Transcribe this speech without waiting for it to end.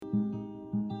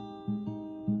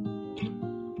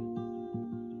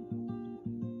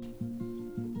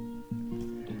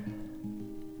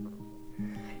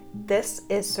This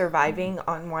is Surviving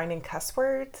on Wine and Cuss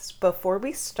Words. Before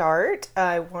we start,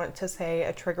 I want to say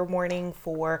a trigger warning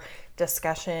for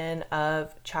discussion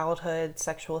of childhood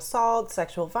sexual assault,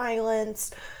 sexual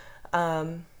violence,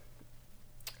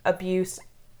 abuse,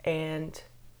 and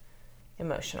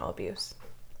emotional abuse.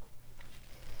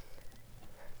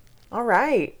 All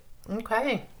right.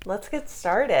 Okay. Let's get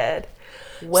started.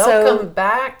 Welcome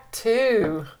back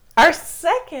to our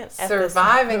second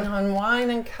Surviving on Wine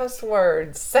and Cuss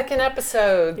Words. Second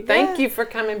episode. Yeah. Thank you for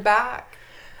coming back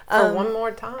for one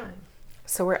more time.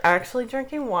 So we're actually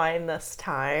drinking wine this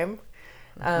time.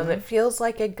 It feels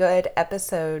like a good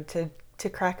episode to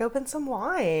crack open some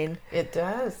wine. It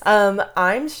does. I'm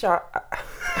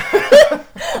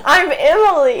I'm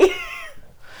Emily.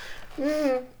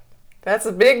 That's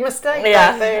a big mistake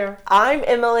right there. I'm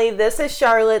Emily. This is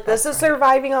Charlotte. This is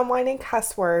Surviving on Wine and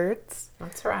Cuss Words.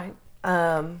 That's right.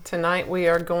 Tonight we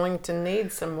are going to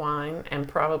need some wine and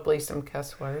probably some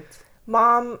cuss words.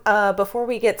 Mom, before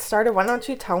we get started, why don't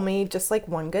you tell me just like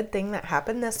one good thing that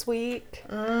happened this week?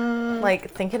 Like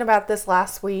thinking about this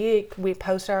last week, we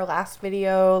posted our last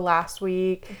video last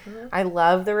week. I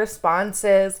love the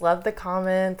responses, love the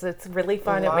comments. It's really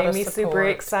fun. It made me super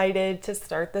excited to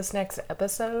start this next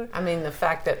episode. I mean, the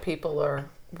fact that people are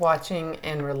watching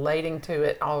and relating to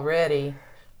it already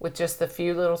with just the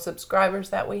few little subscribers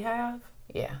that we have.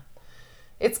 Yeah.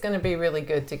 It's going to be really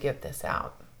good to get this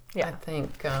out. Yeah. I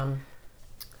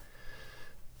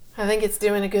think it's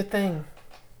doing a good thing.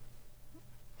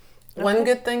 Okay. One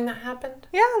good thing that happened?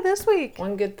 Yeah, this week.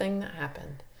 One good thing that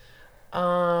happened.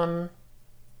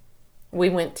 We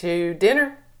went to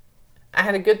dinner. I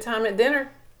had a good time at dinner.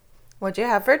 What'd you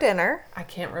have for dinner? I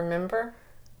can't remember.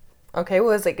 Okay,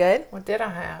 was it good? What did I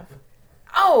have?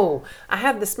 Oh, I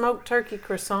had the smoked turkey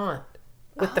croissant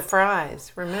with the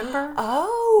fries. Remember?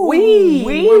 Oh, we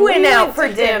went out for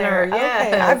dinner. Yes.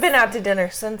 Okay. I've been out to dinner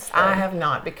since then. I have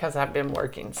not because I've been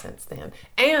working since then.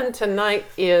 And tonight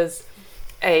is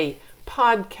a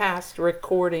podcast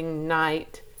recording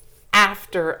night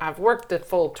after I've worked a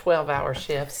full 12-hour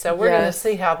shift. So we're going to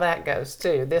see how that goes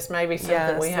too. This may be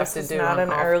something we have to do on off days. It's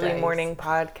not an early morning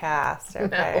podcast.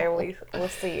 Okay, no. We'll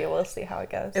see. We'll see how it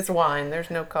goes. It's wine. There's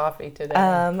no coffee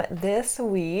today. This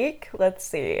week, let's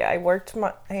see. I worked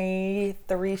my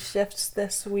 3 shifts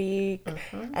this week,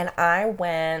 and I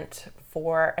went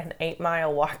for an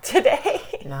 8-mile walk today.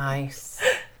 Nice.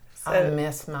 So I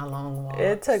miss my long walks.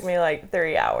 It took me like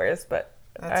 3 hours, but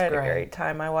That's I had great. a great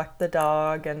time. I walked the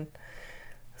dog and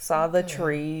saw the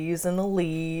trees and the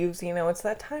leaves. You know, it's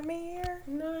that time of year.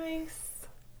 Nice.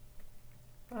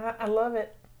 I love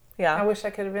it. Yeah. I wish I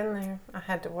could have been there. I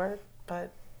had to work,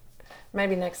 but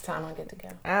maybe next time I'll get to go.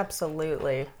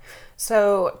 Absolutely.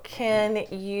 So can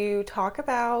you talk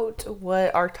about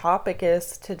what our topic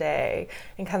is today?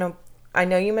 And kind of, I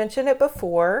know you mentioned it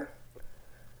before.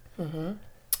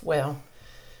 Well,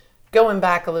 going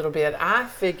back a little bit, I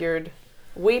figured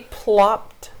we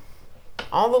plopped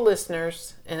all the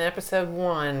listeners in episode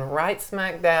 1 right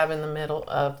smack dab in the middle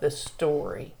of the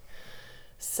story.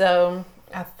 So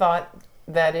I thought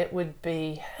that it would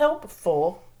be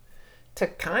helpful to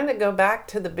kind of go back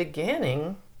to the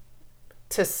beginning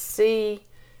to see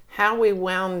how we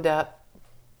wound up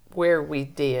where we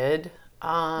did,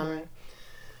 and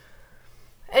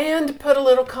put a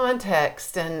little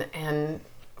context and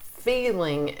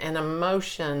feeling and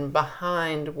emotion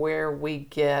behind where we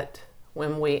get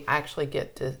when we actually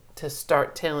get to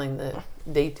start telling the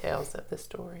details of the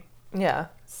story. Yeah.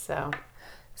 So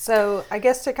I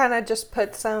guess to kind of just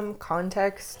put some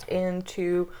context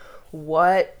into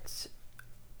what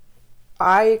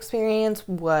I experienced,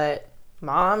 what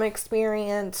Mom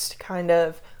experienced, kind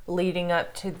of leading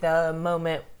up to the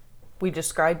moment we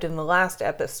described in the last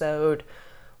episode,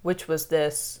 which was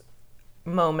this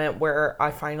moment where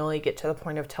I finally get to the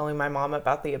point of telling my mom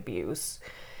about the abuse.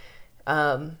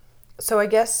 So I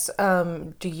guess,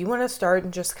 do you want to start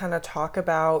and just kind of talk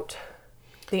about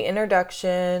the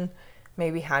introduction,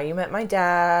 maybe how you met my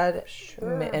dad,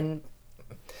 Sure. and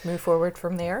move forward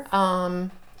from there?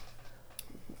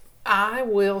 I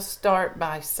will start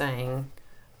by saying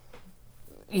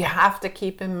you have to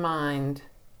keep in mind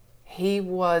he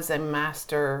was a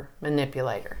master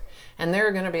manipulator. And there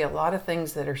are going to be a lot of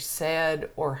things that are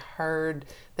said or heard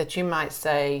that you might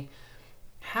say,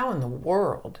 how in the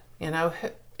world? You know,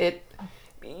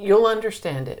 you'll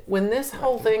understand it. When this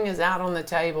whole thing is out on the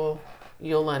table,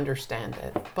 you'll understand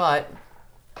it. But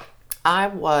I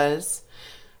was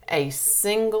a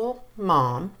single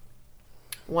mom,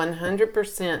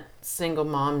 100% single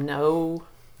mom, no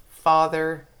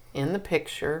father in the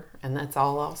picture, and that's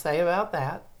all I'll say about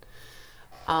that.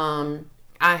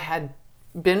 I had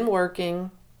been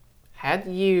working had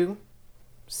you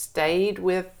stayed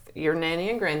with your nanny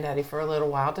and granddaddy for a little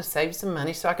while to save some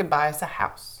money so I could buy us a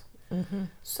house. Mm-hmm.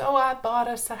 So I bought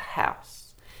us a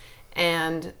house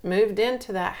and moved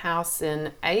into that house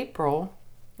in April.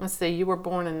 Let's see, you were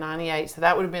born in 98, so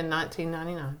that would have been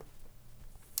 1999.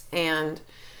 And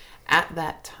at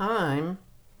that time,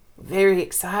 very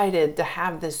excited to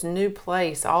have this new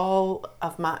place all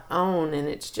of my own, and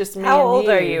it's just me. How old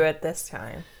are you at this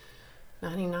time?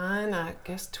 99, I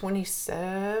guess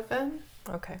 27.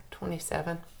 Okay.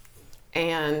 27.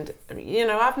 And,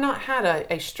 I've not had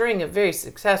a string of very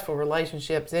successful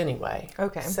relationships anyway.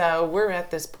 Okay. So we're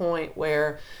at this point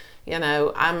where,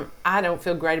 I don't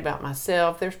feel great about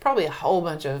myself. There's probably a whole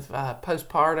bunch of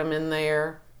postpartum in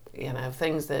there,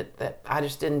 things that I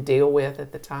just didn't deal with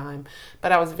at the time.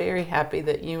 But I was very happy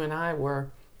that you and I were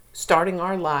starting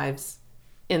our lives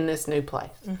in this new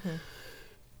place. Mm-hmm.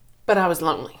 But I was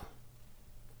lonely.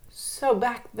 So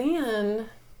back then,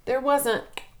 there wasn't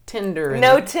Tinder.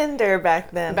 No Tinder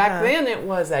back then. Back then, it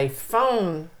was a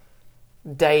phone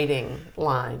dating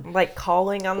line. Like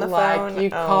calling on the phone? Like you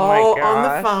call on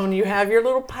the phone, you have your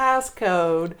little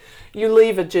passcode, you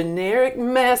leave a generic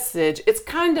message. It's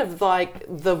kind of like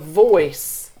the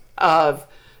voice of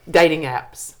dating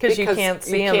apps. Because you can't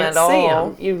see them at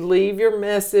all. You leave your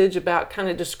message about kind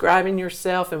of describing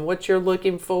yourself and what you're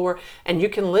looking for, and you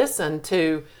can listen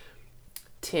to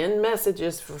 10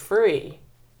 messages for free.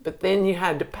 But then you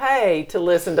had to pay to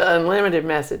listen to unlimited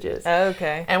messages.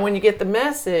 Okay. And when you get the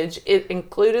message, it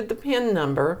included the PIN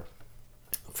number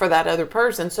for that other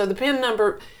person. So the PIN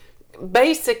number,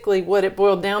 basically what it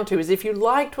boiled down to is if you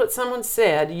liked what someone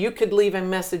said, you could leave a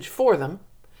message for them.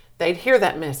 They'd hear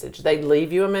that message. They'd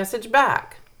leave you a message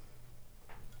back.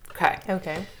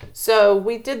 Okay. So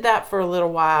we did that for a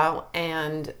little while,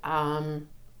 and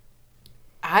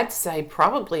I'd say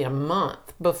probably a month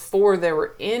before there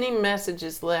were any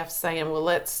messages left saying, well,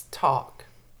 let's talk.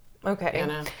 Okay.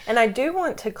 And I do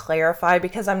want to clarify,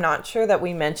 because I'm not sure that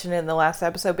we mentioned it in the last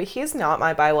episode, but he's not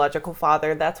my biological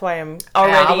father. That's why I'm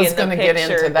already in the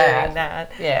picture doing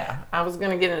that. Yeah, I was going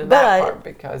to get into that part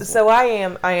because... So I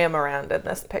am around in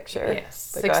this picture.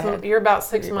 Yes. You're about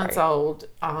 6 months old.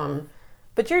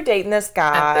 But you're dating this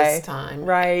guy. At this time.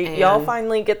 Right. And y'all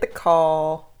finally get the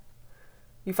call.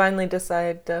 You finally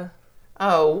decide to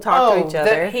talk to each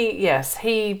other.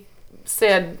 He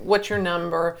said, what's your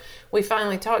number? We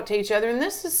finally talked to each other, and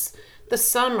this is the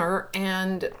summer,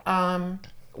 and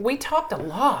we talked a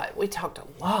lot.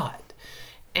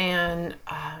 And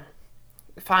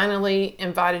finally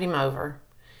invited him over.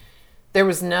 There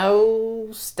was no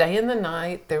staying the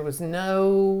night. There was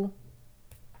no,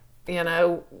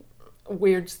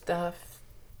 weird stuff.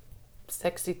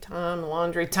 Sexy time,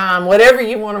 laundry time, whatever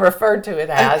you want to refer to it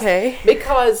as. Okay.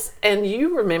 Because, and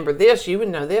you remember this, you would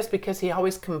know this, because he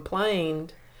always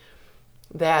complained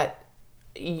that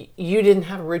you didn't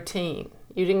have a routine.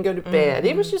 You didn't go to bed.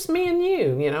 Mm-hmm. It was just me and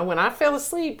you. When I fell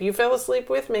asleep, you fell asleep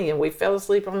with me, and we fell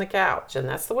asleep on the couch, and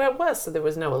that's the way it was. So there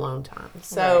was no alone time.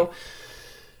 So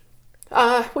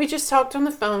we just talked on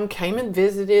the phone, came and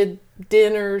visited,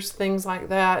 dinners, things like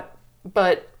that.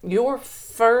 But your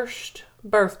first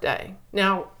birthday.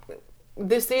 Now,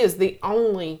 this is the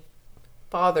only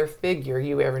father figure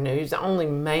you ever knew. He's the only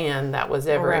man that was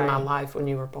ever in my life when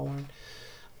you were born.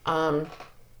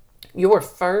 Your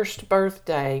first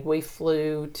birthday, we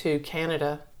flew to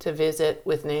Canada to visit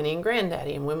with Nanny and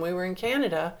Granddaddy. And when we were in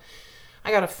Canada, I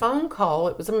got a phone call.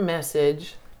 It was a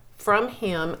message from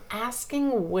him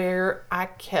asking where I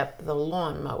kept the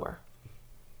lawnmower.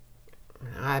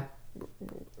 I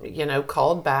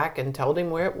called back and told him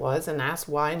where it was and asked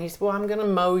why. And he said, well, I'm going to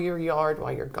mow your yard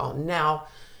while you're gone. Now,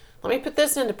 let me put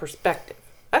this into perspective.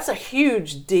 That's a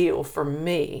huge deal for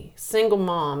me. Single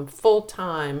mom, full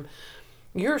time.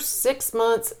 You're 6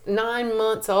 months, 9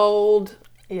 months old.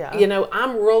 Yeah.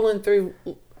 I'm rolling through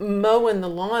mowing the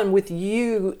lawn with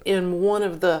you in one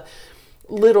of the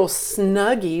little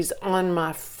snuggies on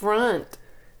my front,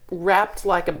 wrapped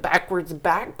like a backwards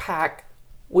backpack,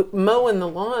 mowing the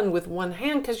lawn with one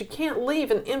hand, because you can't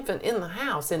leave an infant in the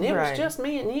house, and it was just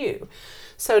me and you.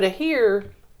 So to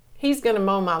hear he's going to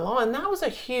mow my lawn, that was a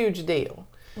huge deal.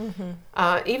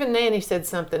 Mm-hmm. Even Nanny said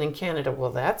something in Canada,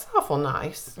 well, that's awful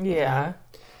nice. Yeah.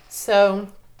 So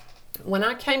when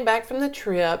I came back from the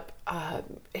trip,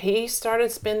 he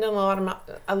started spending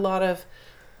a lot of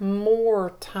more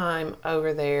time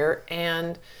over there,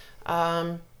 and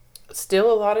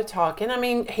still a lot of talking. I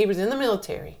mean, he was in the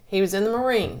military. He was in the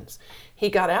Marines. He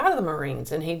got out of the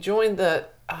Marines and he joined the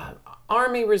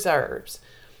Army Reserves.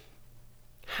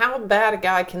 how bad a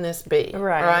guy can this be?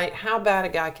 Right. How bad a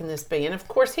guy can this be? And of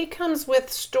course, he comes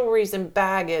with stories and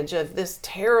baggage of this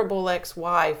terrible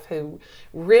ex-wife who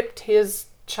ripped his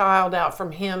child out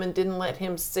from him and didn't let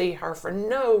him see her for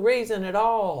no reason at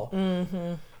all.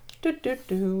 Mm-hmm.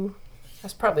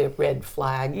 That's probably a red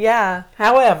flag. Yeah.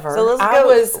 However, So let's I go.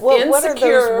 was What are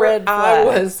insecure. those red I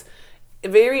flags? was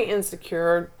very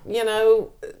insecure,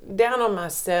 down on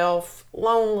myself,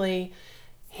 lonely.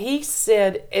 He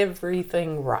said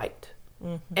everything right.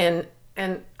 Mm-hmm.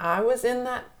 And I was in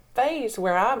that phase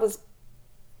where I was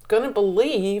going to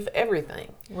believe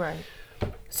everything. Right.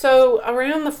 So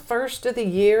around the first of the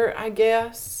year, I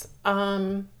guess,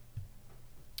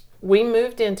 we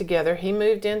moved in together. He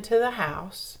moved into the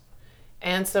house.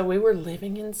 And so we were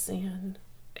living in sin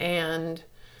and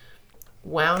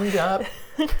wound up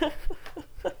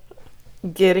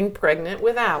getting pregnant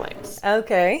with Alex.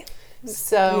 Okay.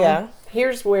 So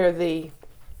here's where the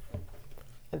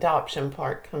adoption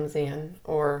part comes in,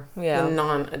 or the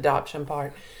non-adoption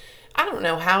part. I don't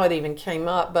know how it even came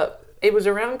up, but it was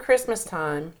around Christmas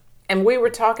time, and we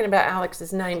were talking about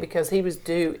Alex's name because he was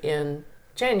due in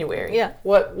January. Yeah.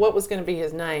 What was going to be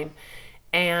his name?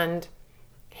 And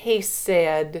he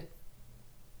said,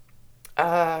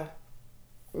 Alexander,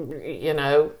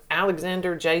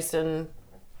 Jason,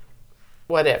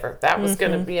 whatever. That was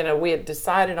going to be, we had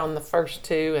decided on the first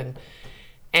two,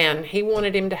 and he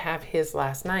wanted him to have his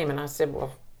last name. And I said,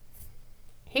 well,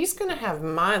 he's going to have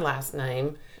my last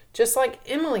name, just like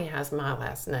Emily has my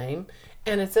last name.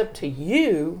 And it's up to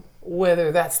you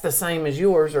whether that's the same as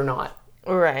yours or not.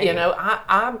 Right.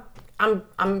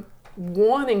 I'm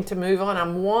wanting to move on.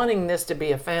 I'm wanting this to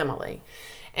be a family.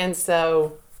 And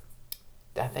so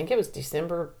I think it was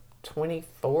December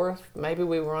 24th. Maybe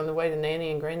we were on the way to Nanny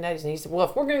and Granddaddy's. And he said, well,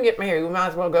 if we're going to get married, we might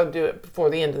as well go do it before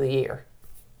the end of the year.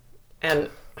 And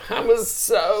I was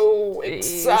so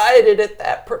excited at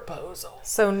that proposal.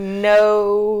 So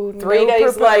Three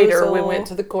days proposal. later, we went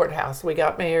to the courthouse. We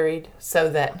got married so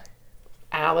that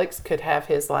Alex could have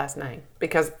his last name,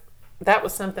 because that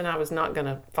was something I was not going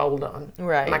to fold on.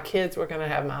 Right. My kids were going to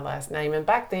have my last name. And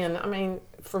back then,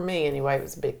 for me anyway, it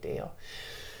was a big deal.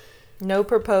 No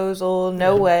proposal,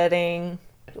 no wedding.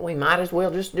 We might as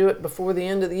well just do it before the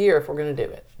end of the year if we're going to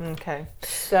do it. Okay.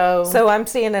 So I'm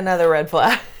seeing another red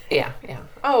flag. Yeah.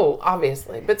 Oh,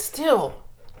 obviously. But still,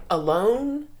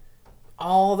 alone,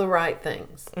 all the right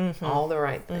things. Mm-hmm. All the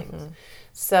right things. Mm-hmm.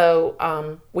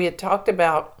 So we had talked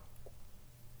about,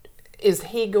 is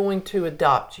he going to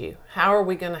adopt you? How are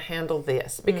we going to handle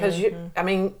this? Because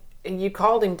you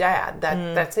called him Dad.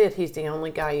 That's it. He's the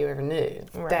only guy you ever knew.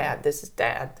 Right. Dad. This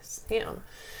is him.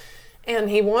 And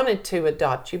he wanted to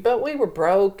adopt you, but we were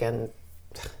broke and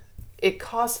it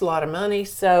cost a lot of money.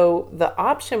 So the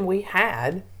option we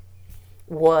had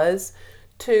was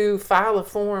to file a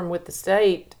form with the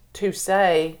state to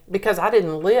say, because I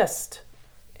didn't list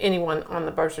anyone on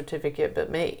the birth certificate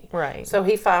but me. Right. So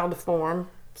he filed a form,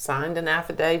 signed an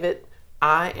affidavit.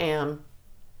 I am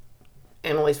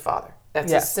Emily's father.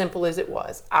 That's as simple as it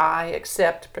was. I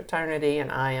accept paternity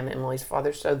and I am Emily's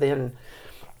father. So then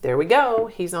there we go.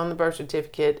 He's on the birth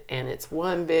certificate and it's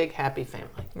one big happy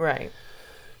family. Right.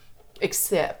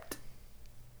 Except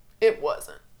it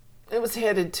wasn't. It was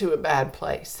headed to a bad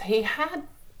place. He had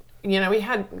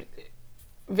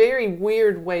very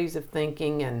weird ways of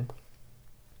thinking and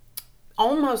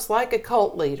almost like a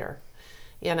cult leader.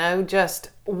 Just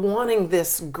wanting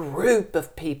this group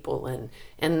of people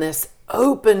and this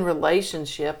open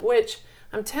relationship, which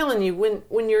I'm telling you,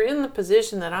 when you're in the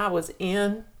position that I was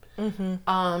in,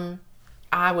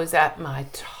 I was at my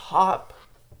top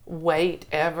weight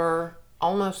ever,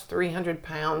 almost 300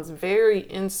 pounds, very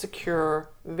insecure,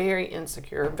 very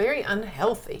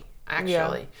unhealthy,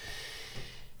 actually.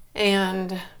 Yeah.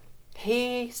 And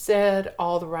he said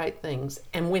all the right things.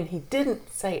 And when he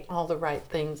didn't say all the right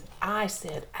things, I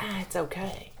said, it's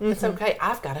okay. Mm-hmm. It's okay.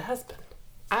 I've got a husband.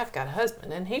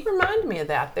 And he reminded me of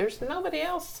that. There's nobody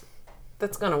else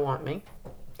that's going to want me.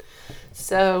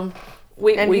 So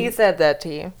he said that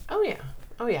to you. Oh,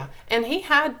 yeah. And he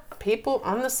had people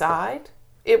on the side.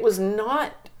 It was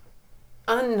not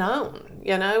unknown.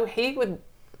 He would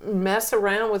mess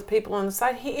around with people on the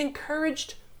side. He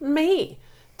encouraged me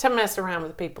to mess around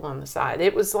with people on the side.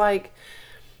 It was like,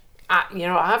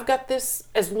 I've got this,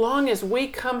 as long as we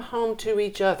come home to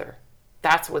each other,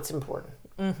 that's what's important.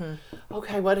 Mm-hmm.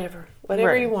 Okay, whatever right.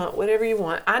 whatever you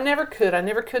want. I never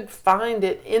could find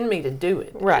it in me to do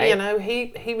it.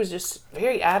 Right. He was just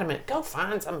very adamant, go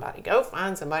find somebody.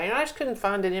 And I just couldn't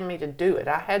find it in me to do it.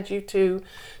 I had you to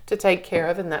take care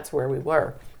of, and that's where we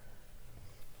were.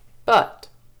 But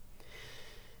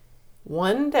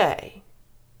one day,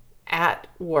 at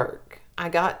work, I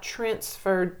got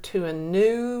transferred to a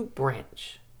new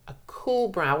branch, a cool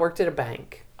branch. I worked at a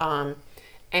bank.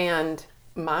 And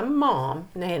my mom,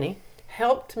 Nanny,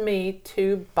 helped me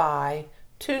to buy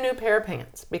 2 new pair of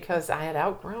pants because I had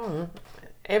outgrown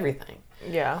everything.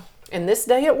 Yeah. And this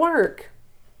day at work,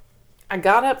 I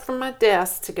got up from my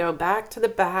desk to go back to the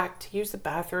back to use the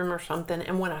bathroom or something.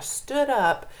 And when I stood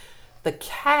up, the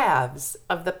calves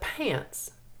of the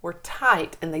pants were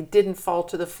tight and they didn't fall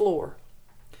to the floor.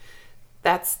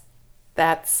 That's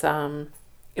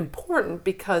important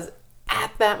because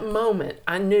at that moment,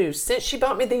 I knew since she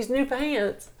bought me these new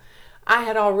pants, I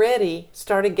had already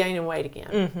started gaining weight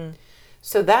again. Mm-hmm.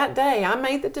 So that day, I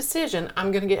made the decision,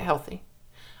 I'm going to get healthy.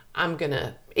 I'm going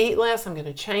to eat less. I'm going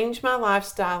to change my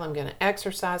lifestyle. I'm going to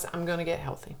exercise. I'm going to get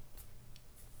healthy.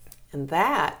 And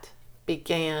that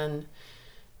began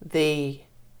the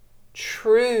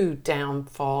true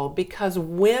downfall, because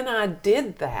when I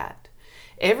did that,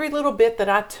 every little bit that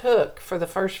I took for the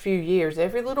first few years,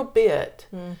 every little bit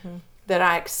that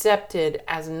I accepted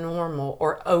as normal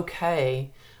or okay,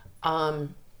 no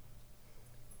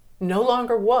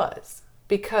longer was,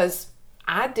 because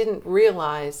I didn't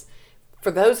realize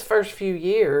for those first few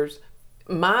years,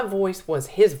 my voice was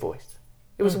his voice.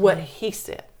 It was what he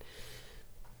said.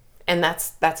 And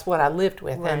that's what I lived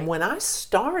with. Right. And when I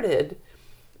started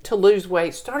to lose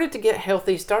weight, started to get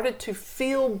healthy, started to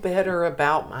feel better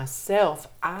about myself,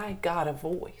 I got a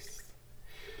voice.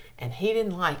 And he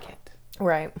didn't like it.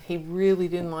 Right. He really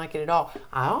didn't like it at all.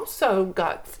 I also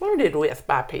got flirted with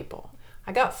by people.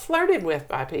 And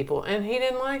he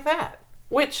didn't like that,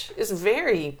 which is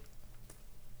very...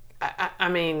 I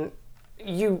mean,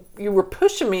 you were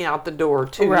pushing me out the door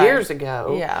 2 years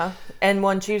ago. Yeah. And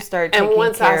once you start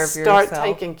taking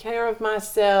taking care of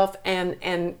myself, and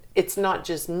it's not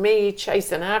just me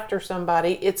chasing after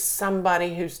somebody, it's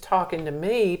somebody who's talking to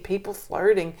me, people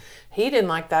flirting. He didn't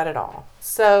like that at all.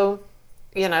 So,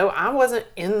 I wasn't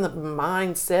in the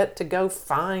mindset to go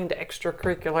find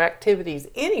extracurricular activities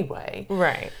anyway.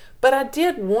 Right. But I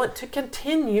did want to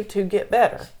continue to get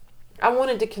better. I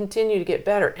wanted to continue to get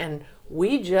better, and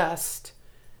we just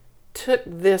took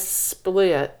this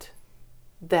split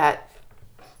that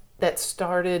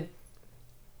started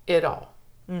it all.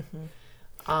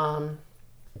 Mm-hmm.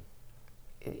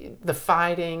 The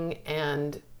fighting,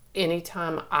 and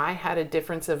anytime I had a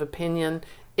difference of opinion,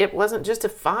 it wasn't just a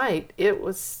fight. It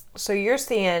was... So you're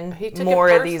seeing more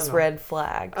of these red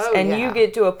flags. Oh, and yeah. you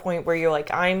get to a point where you're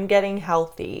like, I'm getting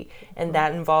healthy. And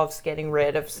that involves getting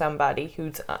rid of somebody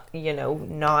who's,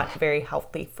 not very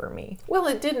healthy for me. Well,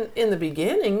 it didn't in the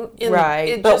beginning. Right.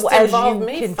 It but just as involved you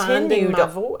me continued finding my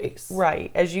voice.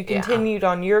 Right. As you continued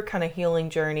on your kind of healing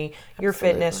journey, your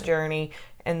fitness journey,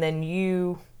 and then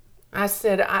you... I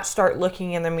said, start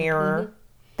looking in the mirror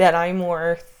that I'm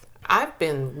worth... I've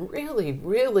been really,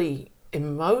 really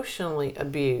emotionally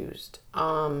abused.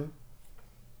 Other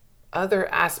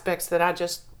aspects that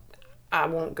I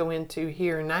won't go into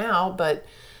here now, but,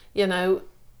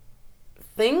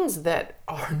 things that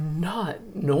are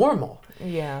not normal.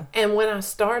 Yeah. And when I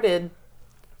started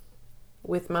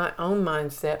with my own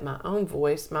mindset, my own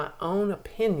voice, my own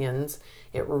opinions,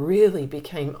 it really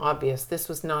became obvious this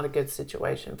was not a good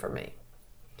situation for me.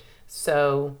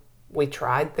 So we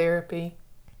tried therapy.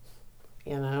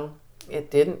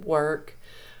 It didn't work.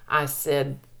 I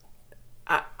said,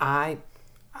 I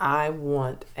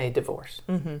want a divorce.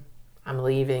 Mm-hmm. I'm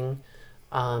leaving.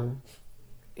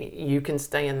 You can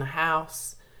stay in the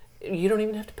house. You don't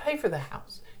even have to pay for the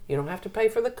house. You don't have to pay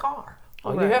for the car.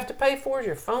 All you have to pay for is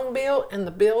your phone bill, and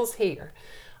the bill's here.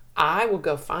 I will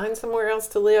go find somewhere else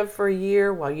to live for a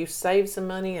year while you save some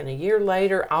money, and a year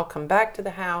later, I'll come back to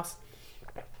the house.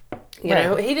 He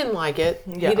didn't like it.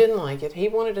 Yeah. He didn't like it. He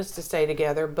wanted us to stay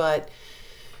together, but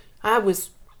I was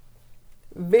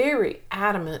very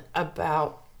adamant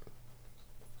about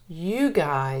you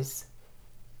guys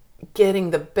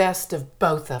getting the best of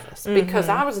both of us, because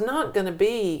I was not going to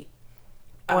be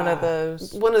one of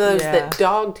those that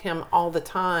dogged him all the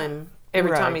time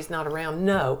every time he's not around.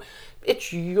 No,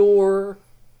 it's your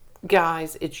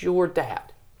guys. It's your dad.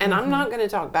 And I'm not going to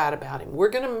talk bad about him. We're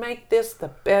going to make this the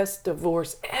best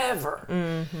divorce ever.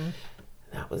 Mm-hmm.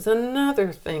 That was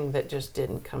another thing that just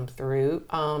didn't come through.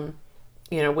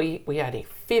 We had a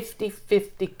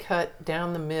 50-50 cut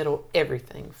down the middle,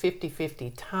 everything.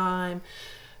 50-50 time,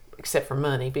 except for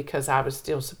money, because I was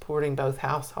still supporting both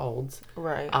households.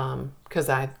 Right. Because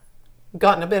I'd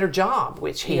gotten a better job,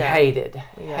 which he hated.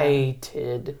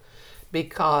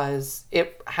 Because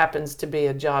it happens to be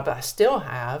a job I still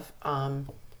have,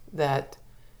 that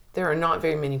there are not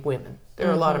very many women. There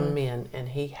are a lot of men, and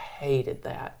he hated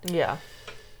that. Yeah.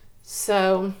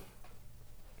 So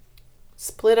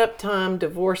split up time,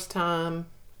 divorce time,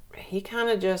 he kind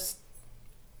of just,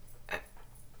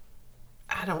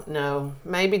 I don't know,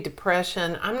 maybe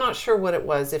depression. I'm not sure what it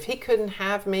was. If he couldn't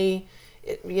have me,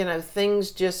 things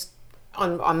just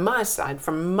on my side,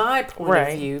 from my point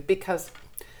of view, because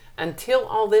until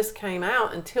all this came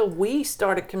out, until we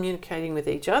started communicating with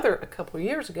each other a couple of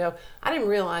years ago, I didn't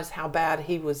realize how bad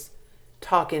he was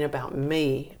talking about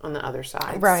me on the other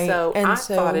side. Right. So I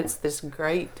thought it's this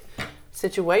great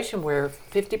situation where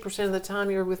 50% of the time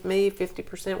you're with me,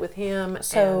 50% with him.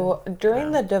 So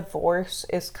during the divorce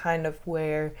is kind of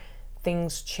where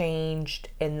things changed,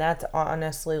 and that's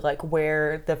honestly like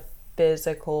where the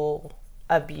physical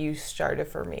abuse started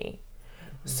for me.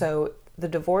 Mm-hmm. So the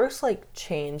divorce like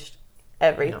changed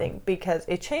everything because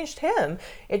it changed him.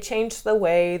 It changed the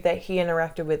way that he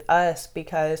interacted with us,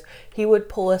 because he would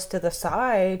pull us to the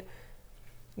side,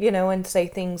 and say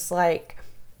things like,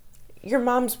 your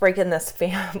mom's breaking this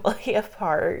family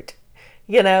apart,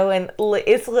 and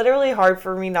it's literally hard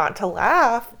for me not to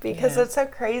laugh because it's so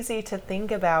crazy to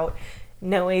think about,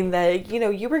 knowing that,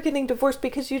 you were getting divorced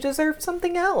because you deserved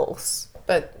something else.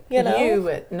 But you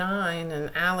at 9 and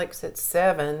Alex at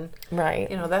 7, right?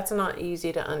 That's not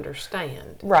easy to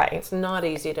understand. Right. It's not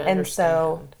easy to understand. And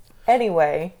so,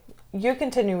 anyway, you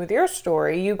continue with your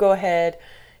story. You go ahead.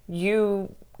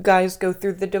 You guys go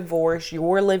through the divorce.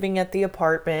 You're living at the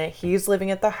apartment. He's living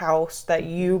at the house that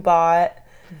you bought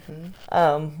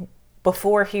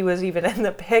before he was even in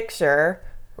the picture.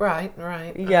 Right.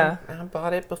 Yeah. I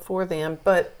bought it before then.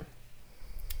 But,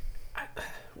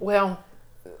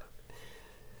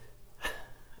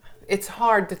 it's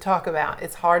hard to talk about.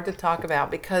 It's hard to talk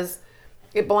about because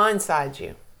it blindsides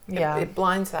you. Yeah. It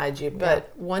blindsides you.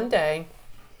 But one day,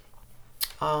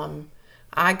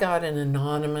 I got an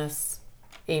anonymous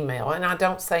email. And I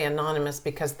don't say anonymous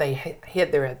because they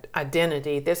hid their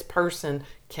identity. This person,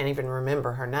 can't even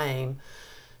remember her name,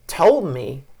 told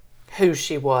me who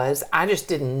she was. I just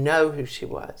didn't know who she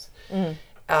was.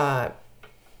 I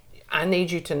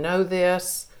need you to know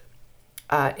this.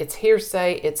 It's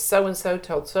hearsay. It's so-and-so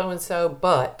told so-and-so,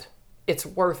 but it's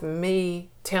worth me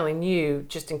telling you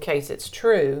just in case it's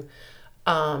true.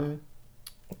 Can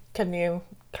you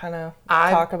kind of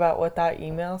talk about what that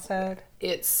email said?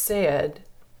 It said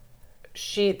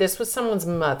this was someone's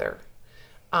mother.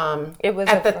 It was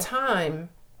at the time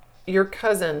your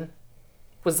cousin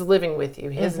was living with you.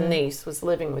 His niece was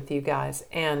living with you guys,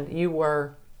 and you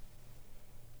were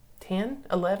 10,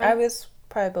 11? I was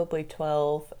probably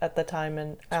 12 at the time,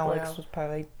 and 12. Alex was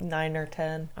probably 9 or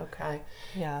 10. Okay.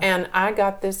 Yeah. And I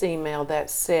got this email that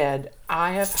said,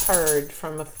 I have heard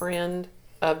from a friend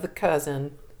of the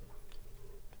cousin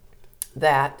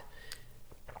that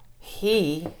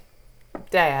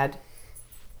Dad,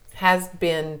 has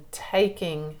been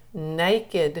taking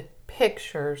naked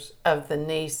pictures of the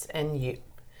niece and you.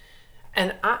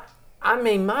 And I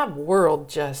mean, my world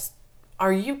just,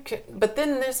 but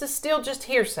then this is still just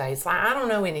hearsay. It's like, I don't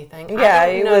know anything. Yeah,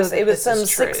 it was some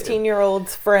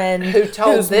 16-year-old's friend who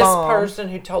told this mom. person,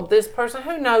 who told this person.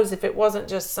 Who knows if it wasn't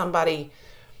just somebody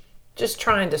just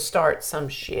trying to start some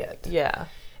shit. Yeah.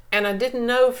 And I didn't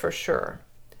know for sure.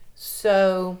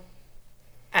 So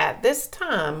at this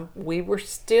time, we were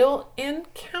still in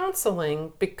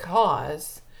counseling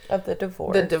because of the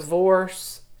divorce. The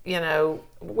divorce,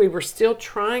 we were still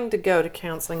trying to go to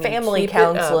counseling. Family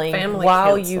counseling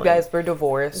while you guys were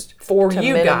divorced. For to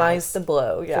you minimize guys. The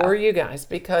blow. Yeah. For you guys,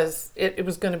 because it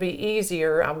was going to be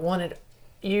easier. I wanted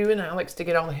you and Alex to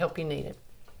get all the help you needed.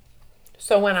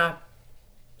 So when I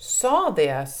saw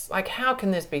this, like, how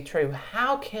can this be true?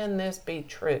 How can this be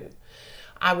true?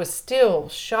 I was still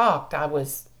shocked.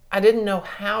 I didn't know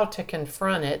how to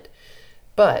confront it,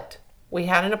 but we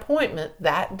had an appointment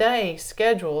that day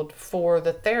scheduled for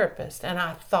the therapist. And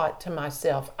I thought to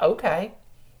myself, okay,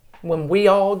 when we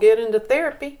all get into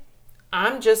therapy,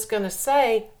 I'm just going to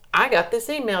say, I got this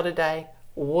email today.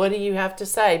 What do you have to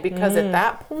say? Because at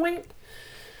that point,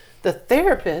 the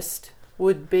therapist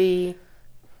would be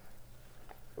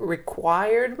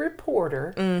required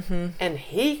reporter, and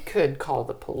he could call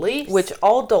the police. Which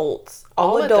all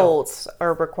adults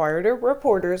are required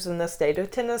reporters in the state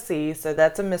of Tennessee, so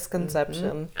that's a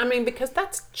misconception. I mean, because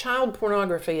that's child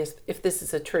pornography if this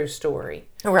is a true story.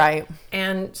 Right.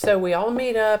 And so we all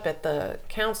meet up at the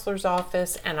counselor's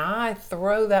office, and I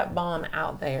throw that bomb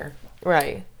out there.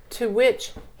 Right. To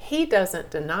which he doesn't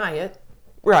deny it.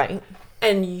 Right.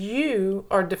 And you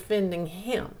are defending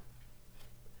him.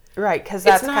 Right, because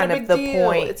that's kind of the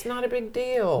point. It's not a big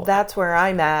deal. That's where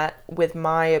I'm at with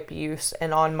my abuse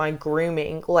and on my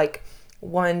grooming. Like,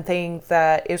 one thing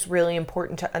that is really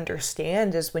important to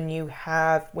understand is when you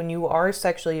are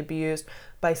sexually abused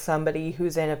by somebody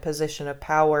who's in a position of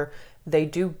power, they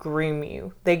do groom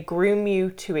you. They groom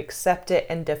you to accept it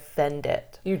and defend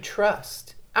it. You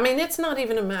trust. I mean, it's not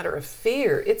even a matter of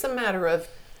fear. It's a matter of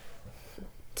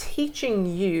teaching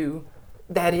you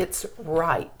that it's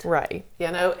right. Right.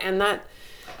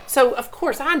 So of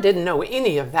course I didn't know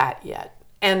any of that yet.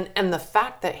 And the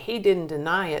fact that he didn't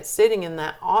deny it, sitting in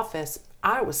that office,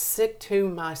 I was sick to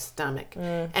my stomach.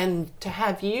 And to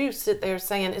have you sit there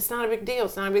saying, it's not a big deal,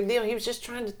 it's not a big deal. He was just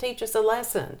trying to teach us a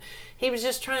lesson. He was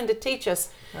just trying to teach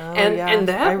us. And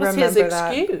that was his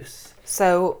excuse. That.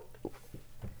 So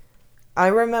I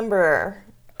remember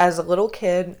as a little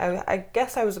kid, I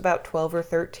guess I was about 12 or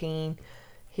 13,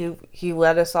 he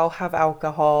let us all have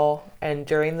alcohol. And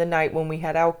during the night when we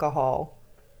had alcohol,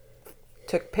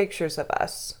 took pictures of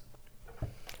us.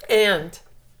 And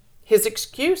his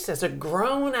excuse as a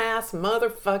grown-ass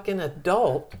motherfucking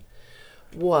adult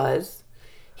was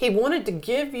he wanted to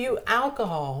give you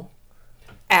alcohol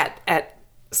at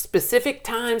specific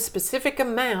times, specific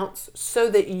amounts, so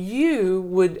that you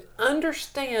would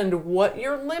understand what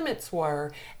your limits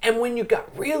were. And when you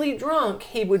got really drunk,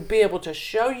 he would be able to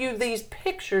show you these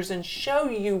pictures and show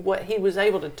you what he was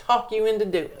able to talk you into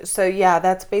doing. So yeah,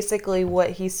 that's basically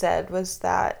what he said, was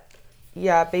that,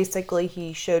 yeah, basically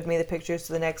he showed me the pictures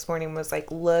the next morning and was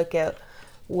like, look at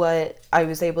what I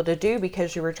was able to do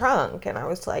because you were drunk. And I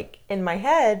was like, in my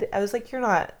head, I was like, you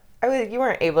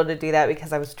weren't able to do that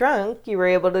because I was drunk. You were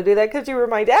able to do that because you were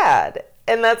my dad.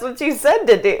 And that's what you said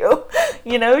to do.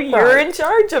 You're in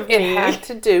charge of me. It had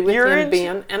to do with him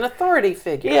being an authority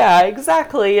figure. Yeah,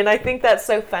 exactly. And I think that's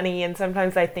so funny. And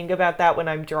sometimes I think about that when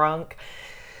I'm drunk.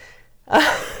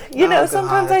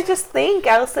 Sometimes I just think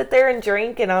I'll sit there and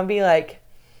drink and I'll be like,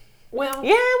 well,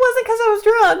 yeah, it wasn't because I was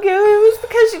drunk. It was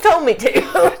because you told me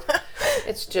to.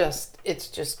 It's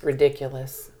just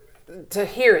ridiculous. To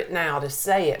hear it now, to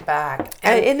say it back.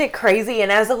 And isn't it crazy? And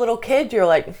as a little kid, you're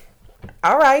like,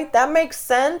 all right, that makes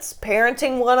sense.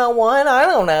 Parenting 101, I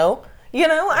don't know.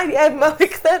 I'm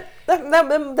like,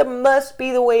 that must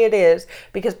be the way it is.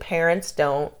 Because parents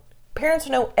know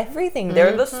everything.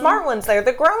 They're the smart ones. They're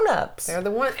the grown-ups. They're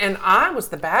the one. And I was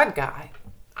the bad guy.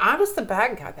 I was the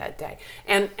bad guy that day.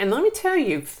 And let me tell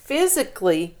you,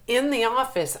 physically in the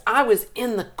office, I was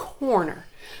in the corner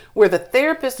where the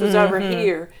therapist was over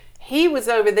here. He was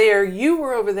over there. You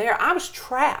were over there. I was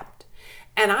trapped.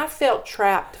 And I felt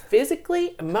trapped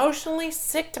physically, emotionally,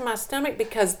 sick to my stomach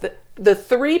because the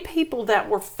three people that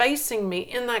were facing me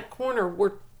in that corner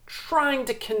were trying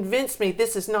to convince me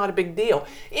this is not a big deal,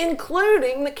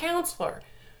 including the counselor.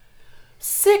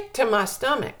 Sick to my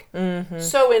stomach.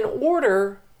 So in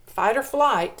order, fight or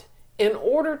flight, in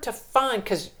order to find,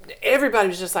 because everybody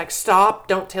was just like, stop,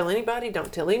 don't tell anybody,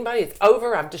 it's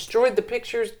over, I've destroyed the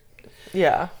pictures.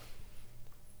 Yeah.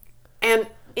 And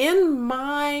in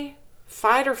my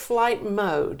fight or flight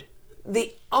mode,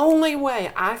 the only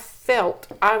way I felt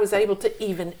I was able to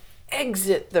even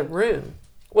exit the room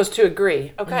was to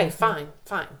agree. Okay, fine.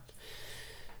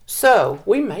 So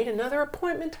we made another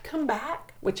appointment to come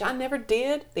back, which I never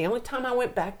did. The only time I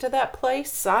went back to that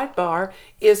place, sidebar,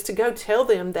 is to go tell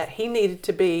them that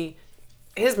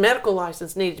his medical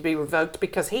license needed to be revoked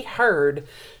because he heard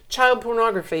child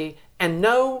pornography and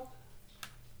no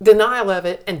denial of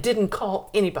it and didn't call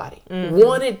anybody.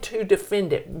 Wanted to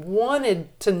defend it.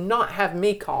 Wanted to not have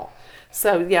me call.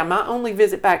 So yeah, my only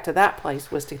visit back to that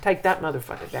place was to take that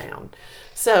motherfucker down.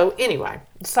 So anyway.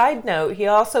 Side note, he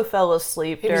also fell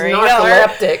asleep during... He was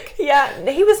narcoleptic. Yeah,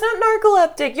 he was not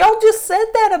narcoleptic. Y'all just said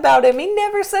that about him. He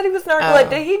never said he was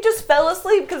narcoleptic. He just fell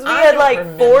asleep because we had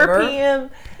like 4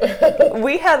 p.m.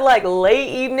 We had like late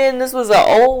evening. This was an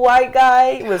old white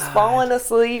guy. He was falling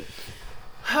asleep.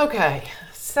 Okay.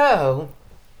 So,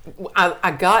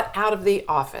 I got out of the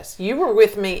office. You were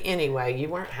with me anyway. You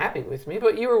weren't happy with me,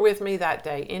 but you were with me that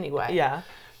day anyway. Yeah.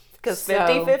 Because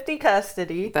 50-50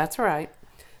 custody. That's right.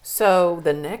 So,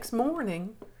 the next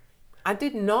morning, I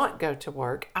did not go to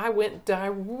work. I went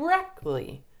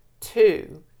directly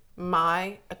to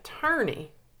my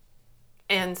attorney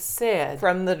and said...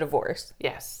 From the divorce.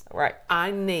 Yes. Right.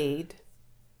 I need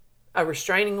a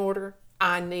restraining order.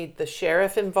 I need the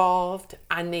sheriff involved.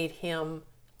 I need him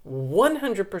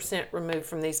 100% removed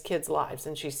from these kids' lives.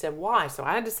 And she said, why? So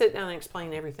I had to sit down and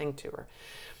explain everything to her.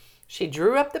 She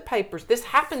drew up the papers. This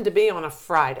happened to be on a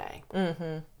Friday.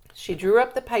 She drew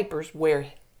up the papers where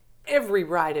every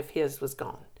right of his was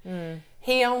gone.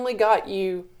 He only got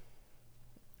you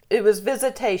It was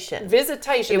visitation.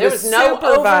 Visitation. It There was was no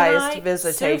supervised overnight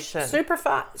visitation.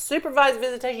 Supervised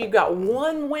visitation. You got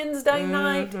one Wednesday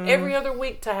night every other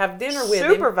week to have dinner with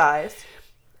him. Supervised.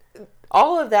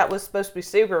 All of that was supposed to be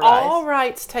supervised. All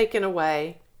rights taken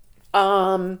away.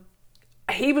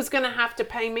 He was going to have to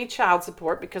pay me child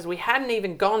support because we hadn't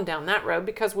even gone down that road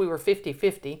because we were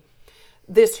 50-50.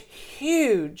 This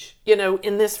huge,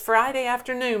 in this Friday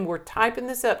afternoon, we're typing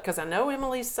this up because I know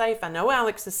Emily's safe. I know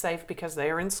Alex is safe because they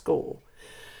are in school.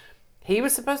 He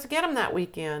was supposed to get them that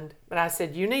weekend, but I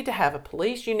said, you need to have a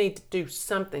police. You need to do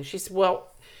something. She said,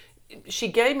 well, she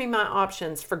gave me my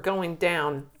options for going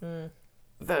down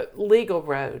the legal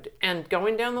road. And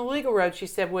going down the legal road, she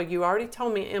said, well, you already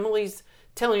told me Emily's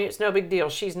telling you it's no big deal.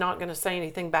 She's not going to say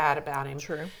anything bad about him.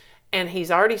 True. And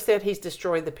he's already said he's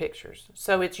destroyed the pictures.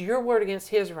 So it's your word against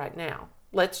his right now.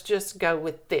 Let's just go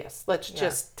with this. Let's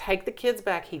just take the kids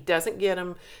back. He doesn't get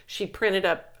them. She printed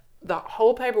up the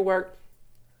whole paperwork,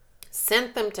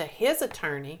 sent them to his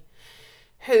attorney,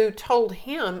 who told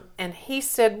him, and he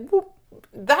said, well,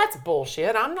 that's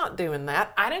bullshit. I'm not doing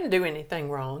that. I didn't do anything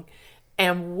wrong.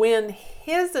 And when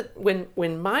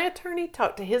my attorney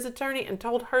talked to his attorney and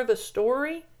told her the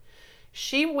story,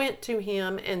 she went to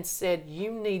him and said,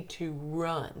 you need to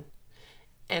run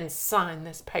and sign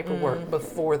this paperwork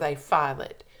before they file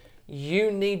it. You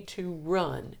need to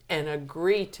run and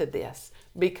agree to this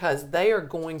because they are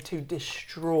going to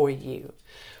destroy you.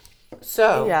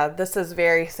 So yeah, this is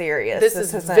very serious. This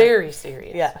is very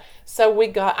serious. Yeah. So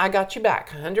I got you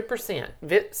back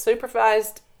 100%.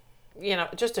 Supervised,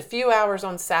 just a few hours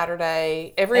on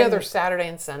Saturday, every other Saturday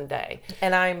and Sunday.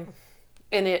 And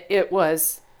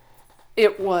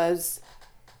it was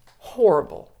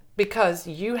horrible because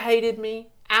you hated me.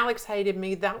 Alex hated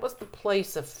me. That was the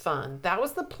place of fun. That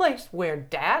was the place where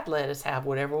Dad let us have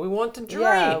whatever we want to drink.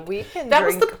 Yeah, we can That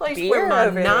drink was the place beer where my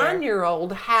over there.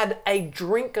 9-year-old had a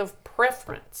drink of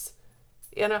preference.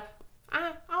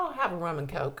 I'll have a rum and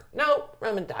Coke. No,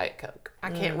 rum and Diet Coke. I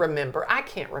can't remember.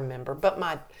 But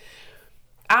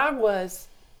I was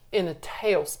in a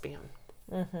tailspin.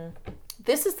 Mm-hmm.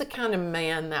 This is the kind of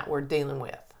man that we're dealing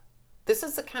with. This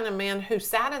is the kind of man who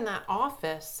sat in that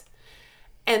office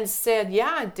and said,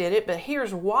 yeah, I did it, but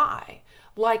here's why.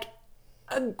 Like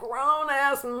a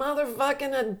grown-ass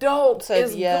motherfucking adult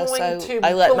is going to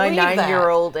I let my believe that.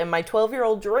 9-year-old and my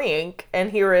 12-year-old drink,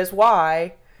 and here is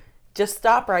why. Just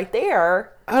stop right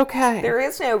there. Okay. There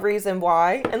is no reason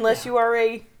why, unless you are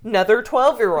another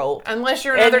 12-year-old. Unless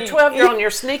you're another 12-year-old and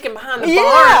you're sneaking behind the Yeah.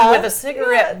 barn with a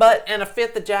cigarette butt and a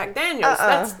fifth of Jack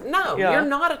Daniels. You're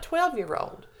not a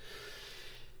 12-year-old.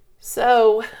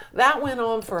 So that went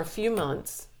on for a few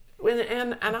months.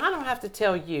 And I don't have to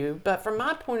tell you, but from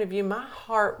my point of view, my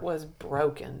heart was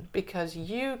broken because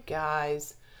you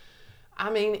guys,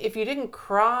 if you didn't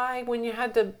cry when you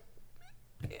had to,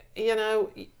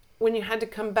 when you had to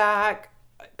come back,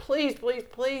 please, please,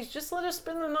 please, just let us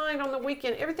spend the night on the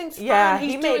weekend. Everything's fine. Yeah,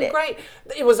 He's he doing made it. great.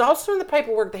 It was also in the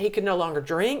paperwork that he could no longer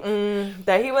drink.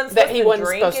 That he wasn't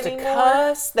supposed to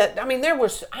cuss.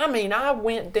 I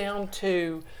went down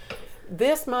to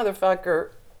this motherfucker.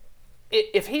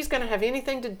 If he's going to have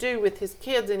anything to do with his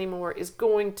kids anymore, is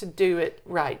going to do it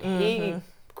right. Mm-hmm. He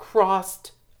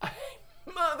crossed a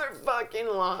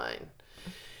motherfucking line.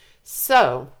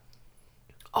 So,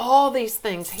 all these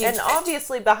things. And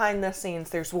obviously behind the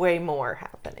scenes, there's way more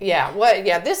happening.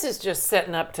 Yeah, this is just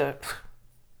setting up to...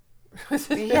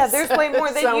 Yeah, there's way more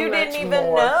that so you didn't even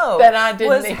more know that I didn't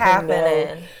was even happening.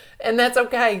 know. And that's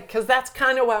okay, because that's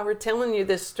kind of why we're telling you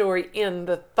this story in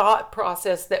the thought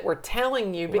process that we're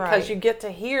telling you, because you get to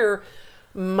hear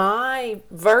my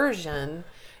version,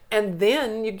 and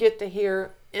then you get to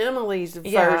hear Emily's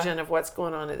version of what's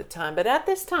going on at the time. But at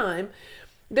this time,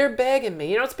 they're begging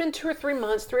me. It's been 2 or 3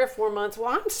 months, 3 or 4 months. Well,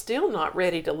 I'm still not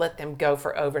ready to let them go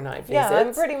for overnight visits. Yeah,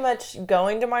 I'm pretty much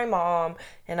going to my mom,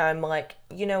 and I'm like,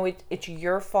 it's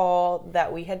your fault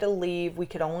that we had to leave. We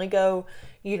could only go,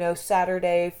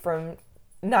 Saturday from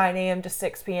 9 a.m. to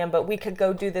 6 p.m., but we could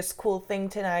go do this cool thing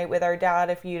tonight with our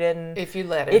dad if you didn't... If you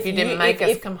let it. If you didn't make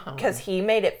us come home. Because he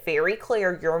made it very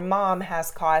clear, your mom has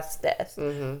caused this.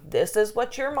 Mm-hmm. This is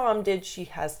what your mom did. She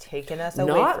has taken us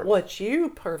away from... Not what you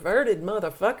perverted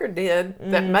motherfucker did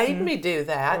that made me do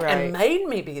that and made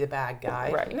me be the bad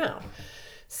guy. Right. No.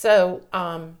 So,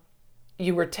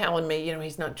 you were telling me,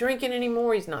 he's not drinking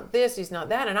anymore. He's not this, he's not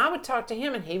that. And I would talk to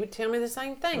him and he would tell me the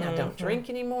same thing. I don't drink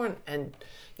anymore. And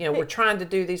we're trying to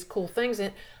do these cool things.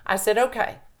 And I said,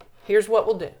 okay, here's what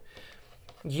we'll do.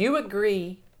 You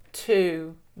agree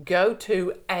to go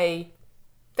to a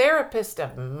therapist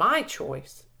of my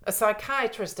choice A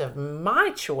psychiatrist of my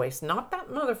choice, not that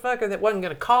motherfucker that wasn't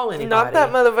going to call anybody. Not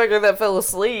that motherfucker that fell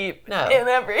asleep No. in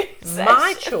every session.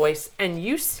 My choice, and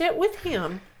you sit with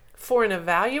him for an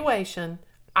evaluation.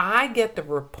 I get the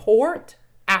report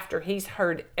after he's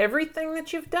heard everything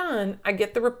that you've done. I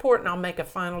get the report and I'll make a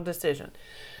final decision.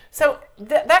 So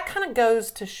that kind of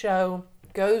goes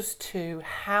to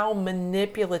how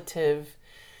manipulative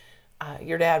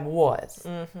your dad was.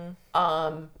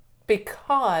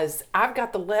 Because I've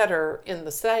got the letter in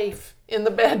the safe in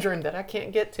the bedroom that I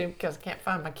can't get to because I can't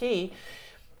find my key,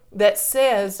 that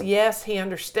says, yes, he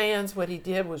understands what he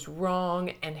did was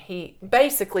wrong, and he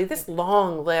basically, this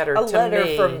long letter a to letter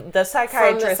me from the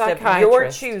psychiatrist of your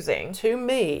choosing to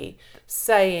me,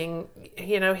 saying,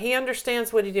 he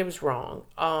understands what he did was wrong.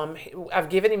 I've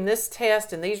given him this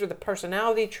test, and these are the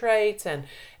personality traits, and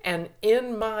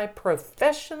in my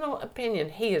professional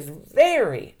opinion, he is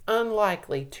very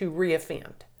unlikely to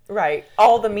reoffend. Right.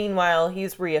 All the meanwhile,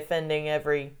 he's reoffending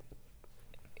every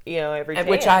chance.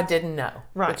 Which I didn't know.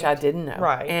 Right.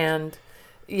 Right. And,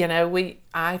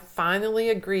 I finally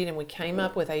agreed, and we came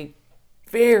up with a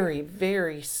very,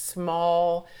 very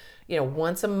small,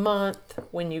 once a month,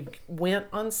 when you went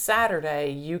on Saturday,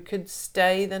 you could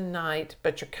stay the night,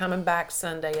 but you're coming back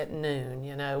Sunday at noon.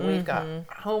 We've got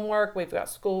homework, we've got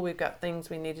school, we've got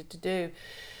things we needed to do.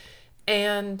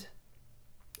 And,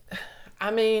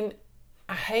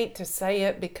 I hate to say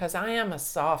it because I am a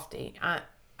softie.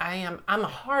 I'm a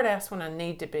hard ass when I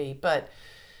need to be, but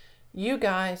you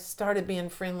guys started being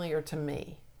friendlier to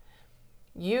me.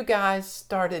 You guys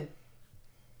started,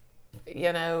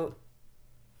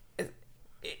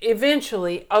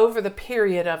 eventually over the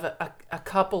period of a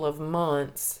couple of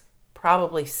months,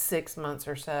 probably 6 months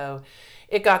or so,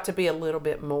 it got to be a little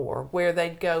bit more where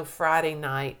they'd go Friday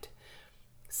night,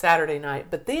 Saturday night.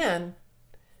 But then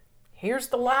here's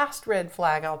the last red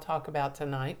flag I'll talk about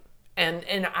tonight.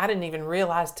 And I didn't even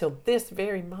realize till this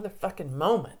very motherfucking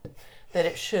moment that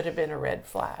it should have been a red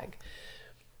flag.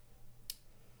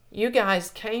 You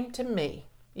guys came to me,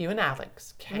 you and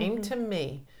Alex came to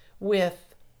me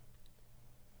with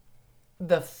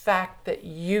the fact that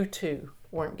you two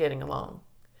weren't getting along.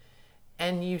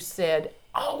 And you said,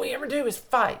 all we ever do is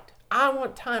fight. I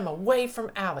want time away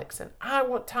from Alex, and I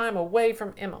want time away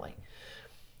from Emily.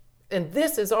 And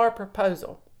this is our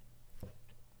proposal.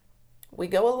 We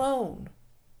go alone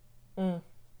on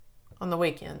the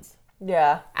weekends.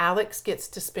 Yeah. Alex gets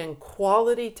to spend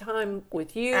quality time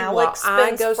with you. Alex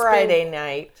spends Friday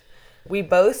night. We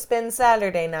both spend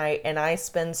Saturday night, and I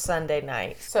spend Sunday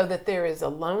night. So that there is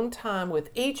alone time with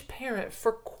each parent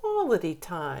for quality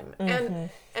time. And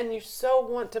you so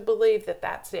want to believe that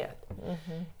that's it.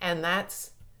 And that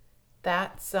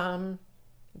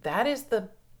is the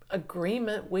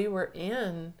agreement we were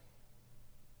in,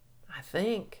 I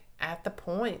think, at the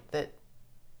point that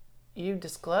you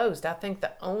disclosed. I think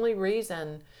the only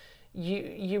reason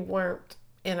you weren't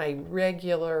in a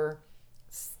regular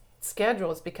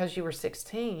schedule is because you were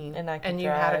 16 and you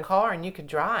had a car and you could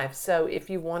drive. So if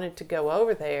you wanted to go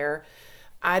over there,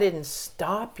 I didn't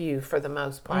stop you for the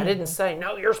most part. I didn't say,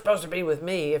 no, you're supposed to be with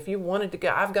me. If you wanted to go,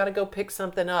 I've got to go pick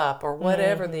something up or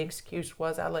whatever the excuse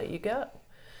was, I let you go.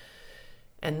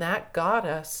 And that got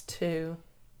us to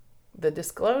the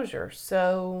disclosure.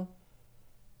 So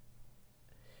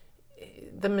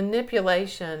the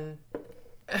manipulation,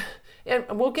 and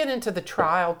we'll get into the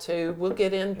trial too. We'll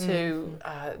get into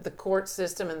the court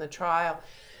system and the trial.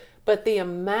 But the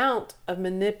amount of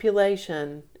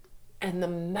manipulation and the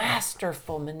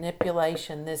masterful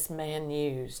manipulation this man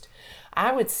used.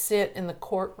 I would sit in the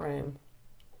courtroom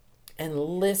and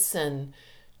listen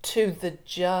to the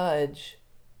judge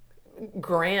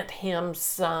grant him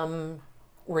some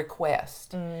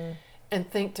request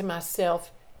and think to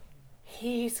myself,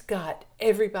 he's got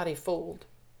everybody fooled.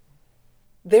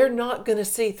 They're not going to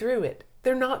see through it.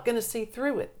 They're not going to see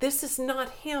through it. This is not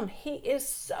him. He is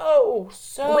so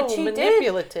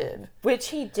manipulative. Which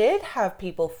he did have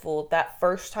people fooled that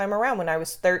first time around when I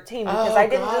was 13, because I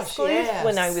didn't disclose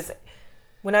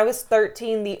when I was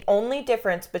 13. The only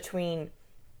difference between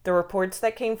the reports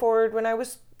that came forward when I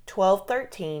was 12,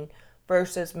 13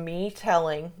 versus me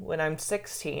telling when I'm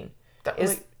 16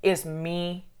 is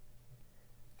me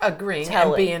agreeing telling.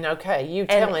 And being okay. You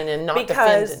telling and not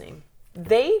defending him.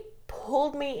 They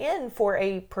pulled me in for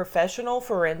a professional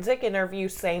forensic interview,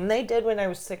 same they did when I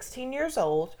was 16 years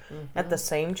old at the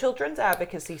same Children's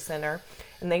Advocacy Center.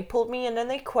 And they pulled me in and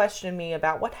they questioned me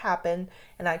about what happened.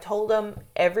 And I told them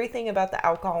everything about the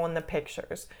alcohol in the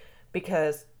pictures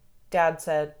because Dad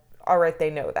said, all right, they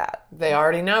know that. They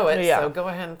already know it, so go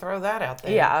ahead and throw that out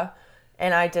there. Yeah.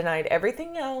 And I denied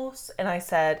everything else. And I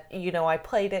said, I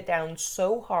played it down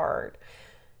so hard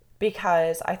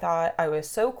because I thought I was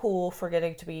so cool for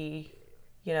getting to be,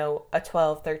 a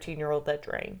 12, 13-year-old that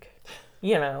drank,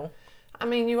 I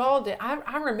mean, you all did.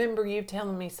 I remember you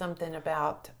telling me something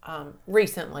about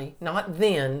recently, not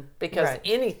then, because Right.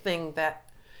 anything that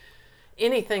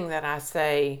I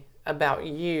say about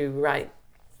you right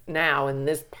now in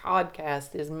this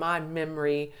podcast is my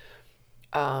memory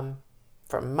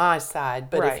from my side.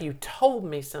 But Right. if you told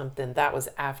me something, that was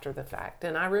after the fact.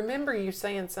 And I remember you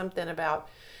saying something about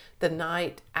the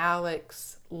night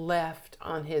Alex left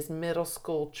on his middle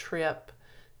school trip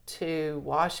to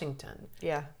Washington.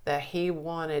 Yeah. That he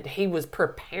was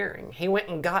preparing. He went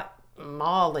and got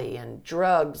Molly and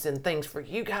drugs and things for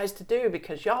you guys to do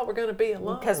because y'all were going to be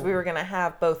alone. Because we were going to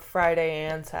have both Friday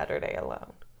and Saturday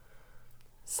alone.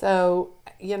 So,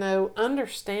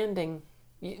 understanding,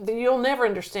 you'll never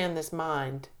understand this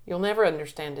mind. You'll never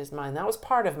understand his mind. That was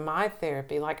part of my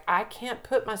therapy. Like, I can't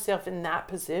put myself in that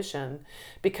position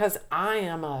because I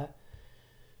am a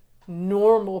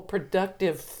normal,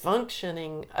 productive,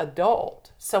 functioning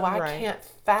adult. So I Right. can't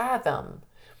fathom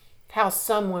how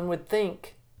someone would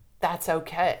think that's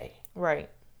okay. Right.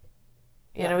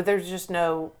 There's just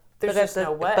no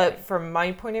way. But from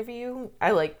my point of view,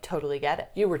 I totally get it.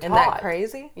 You were taught. Isn't that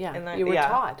crazy? Yeah, you were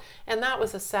taught. And that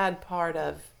was a sad part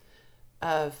of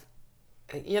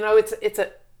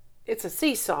it's a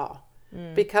seesaw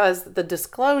because the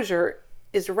disclosure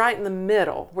is right in the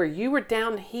middle where you were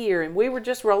down here and we were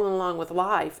just rolling along with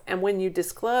life. And when you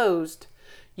disclosed,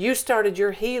 you started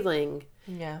your healing.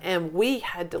 Yeah. And we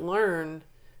had to learn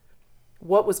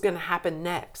what was going to happen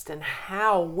next and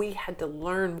how we had to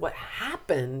learn what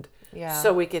happened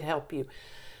so we could help you.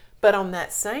 But on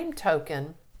that same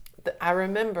token, I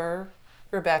remember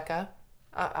Rebecca,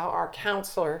 our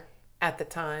counselor at the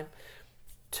time,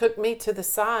 took me to the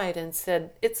side and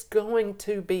said, it's going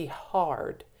to be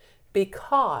hard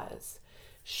because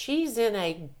she's in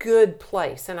a good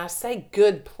place. And I say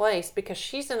good place because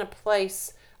she's in a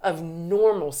place of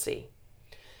normalcy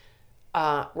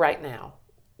right now.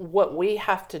 What we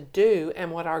have to do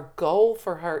and what our goal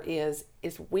for her is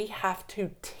we have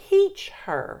to teach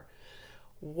her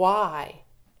why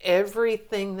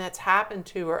everything that's happened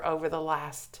to her over the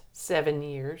last 7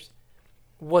 years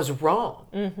was wrong.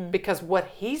 Mm-hmm. Because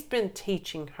what he's been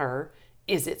teaching her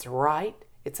is it's right,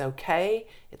 it's okay,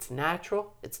 it's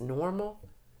natural, it's normal.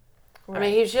 Right. I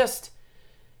mean, he's just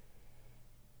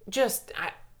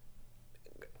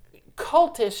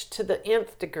cultish to the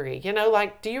nth degree.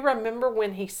 Do you remember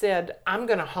when he said, I'm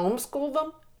going to homeschool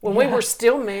them? When we were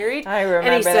still married? I remember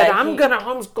and he said, I'm going to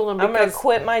homeschool them because I'm going to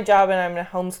quit my job and I'm going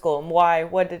to homeschool them. Why?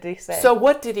 What did he say? So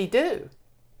what did he do?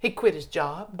 He quit his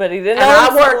job. But he didn't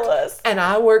homeschool us. And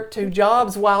I worked 2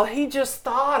 jobs while he just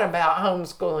thought about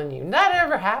homeschooling you. That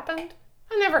ever happened?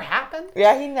 That never happened.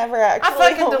 Yeah, he never actually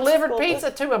I fucking delivered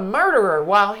pizza to a murderer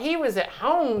while he was at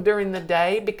home during the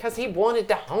day because he wanted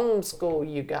to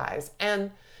homeschool you guys.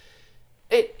 And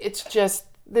it's just,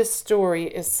 this story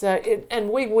is so,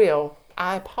 and we will,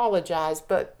 I apologize,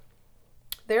 but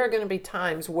there are going to be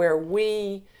times where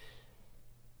we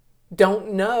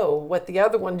don't know what the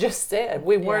other one just said.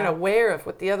 We weren't aware of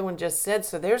what the other one just said.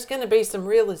 So there's going to be some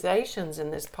realizations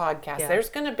in this podcast. Yeah. There's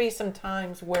going to be some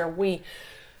times where we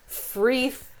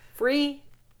free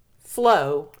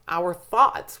flow our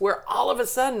thoughts, where all of a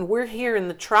sudden we're here in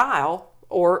the trial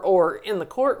or in the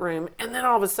courtroom, and then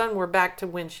all of a sudden we're back to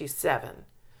when she's 7.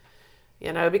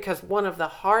 Because one of the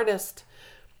hardest,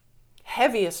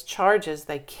 heaviest charges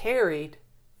they carried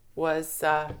was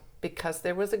because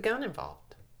there was a gun involved.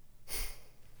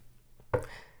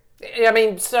 I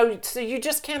mean, so you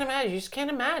just can't imagine. You just can't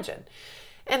imagine.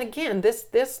 And again, this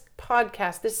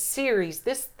podcast, this series,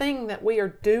 this thing that we are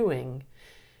doing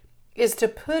is to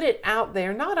put it out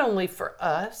there, not only for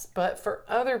us, but for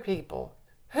other people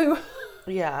who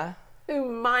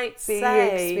might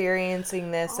say,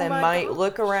 experiencing this and might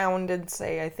look around and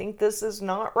say, I think this is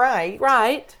not right.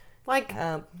 Right. Like,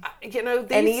 and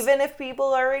even if people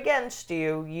are against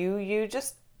you, you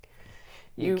just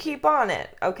keep on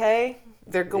it, okay?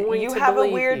 They're going you to have a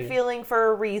believe weird you. feeling for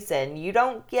a reason. You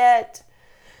don't get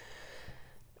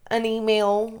an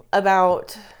email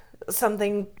about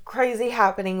something crazy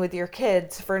happening with your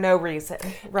kids for no reason,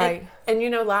 right? And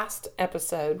last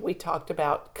episode we talked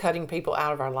about cutting people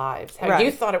out of our lives. How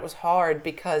you thought it was hard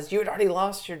because you had already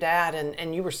lost your dad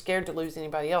and you were scared to lose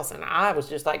anybody else. And I was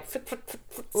just like, snip,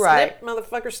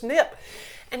 motherfucker, snip.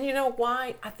 And you know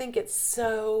why? I think it's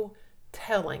so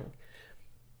telling.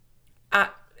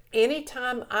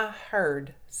 Anytime I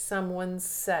heard someone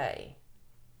say,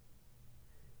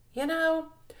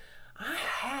 I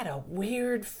had a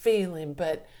weird feeling,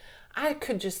 but I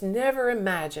could just never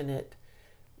imagine it.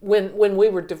 When we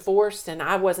were divorced and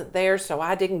I wasn't there, so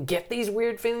I didn't get these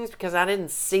weird feelings because I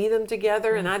didn't see them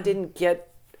together, and I didn't get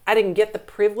the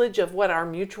privilege of what our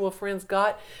mutual friends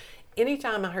got.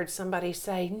 Anytime I heard somebody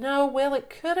say, "No, well, it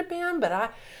could have been," but I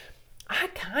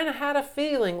kind of had a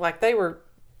feeling like they were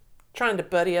trying to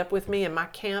buddy up with me in my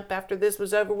camp after this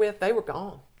was over with. They were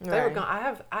gone. They were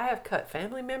gone. I have cut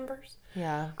family members.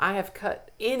 Yeah. I have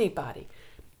cut anybody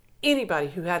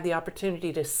who had the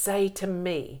opportunity to say to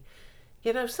me,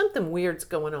 something weird's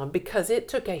going on, because it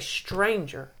took a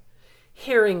stranger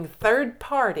hearing third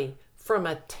party from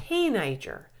a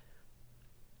teenager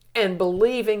and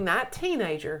believing that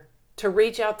teenager to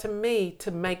reach out to me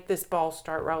to make this ball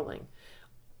start rolling.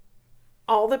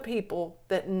 All the people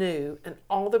that knew and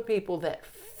all the people that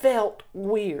felt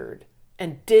weird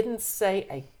and didn't say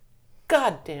a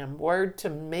goddamn word to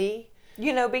me,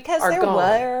 because there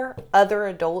were other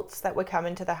adults that would come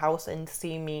into the house and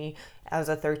see me as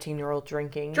a 13-year-old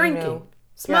drinking,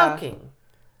 smoking,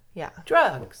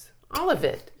 drugs, all of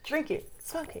it. Drinking,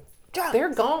 smoking, drugs.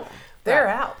 They're gone. They're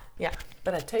out. Yeah.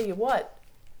 But I tell you what,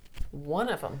 one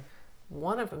of them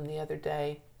the other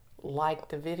day liked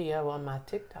the video on my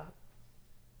TikTok.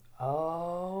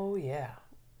 Oh, yeah.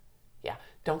 Yeah.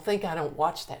 Don't think I don't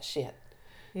watch that shit.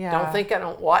 Yeah. Don't think I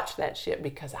don't watch that shit,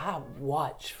 because I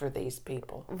watch for these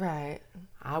people. Right.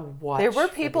 I watch. There were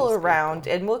people around,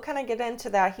 and we'll kind of get into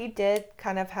that. He did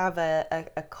kind of have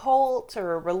a cult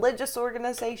or a religious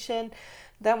organization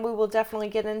that we will definitely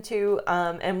get into.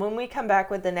 And when we come back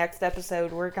with the next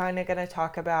episode, we're kind of going to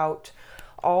talk about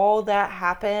all that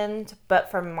happened,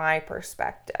 but from my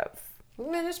perspective.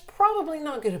 And it's probably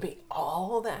not going to be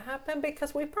all that happened,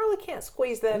 because we probably can't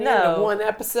squeeze that into one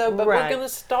episode, but we're going to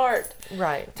start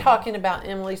talking about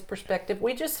Emily's perspective.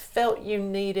 We just felt you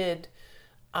needed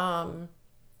some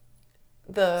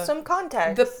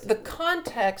context. The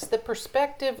context, the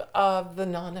perspective of the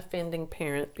non-offending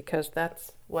parent, because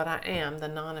that's what I am, the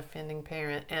non-offending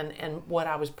parent, and what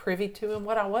I was privy to and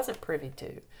what I wasn't privy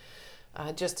to.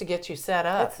 Just to get you set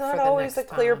up. It's not always a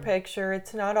clear picture.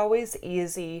 It's not always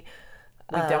easy.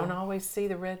 We don't always see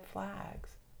the red flags.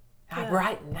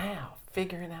 Right now,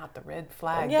 figuring out the red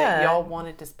flag that y'all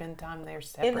wanted to spend time there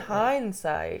separately. In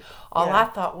hindsight. All I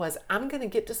thought was, I'm going to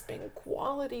get to spend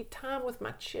quality time with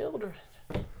my children.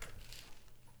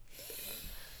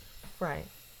 Right.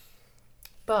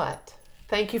 But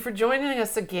thank you for joining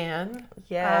us again.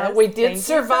 Yes. We did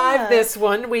survive this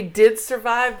one. We did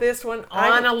survive this one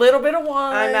on a little bit of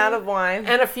wine. I'm out of wine.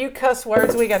 And a few cuss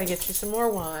words. We got to get you some more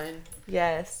wine.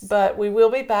 Yes. But we will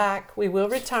be back. We will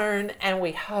return. And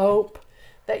we hope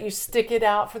that you stick it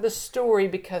out for the story,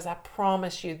 because I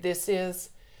promise you it's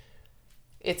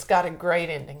got a great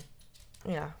ending.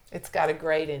 Yeah. It's got a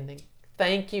great ending.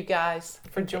 Thank you guys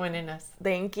for joining us.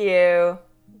 Thank you.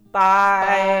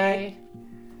 Bye.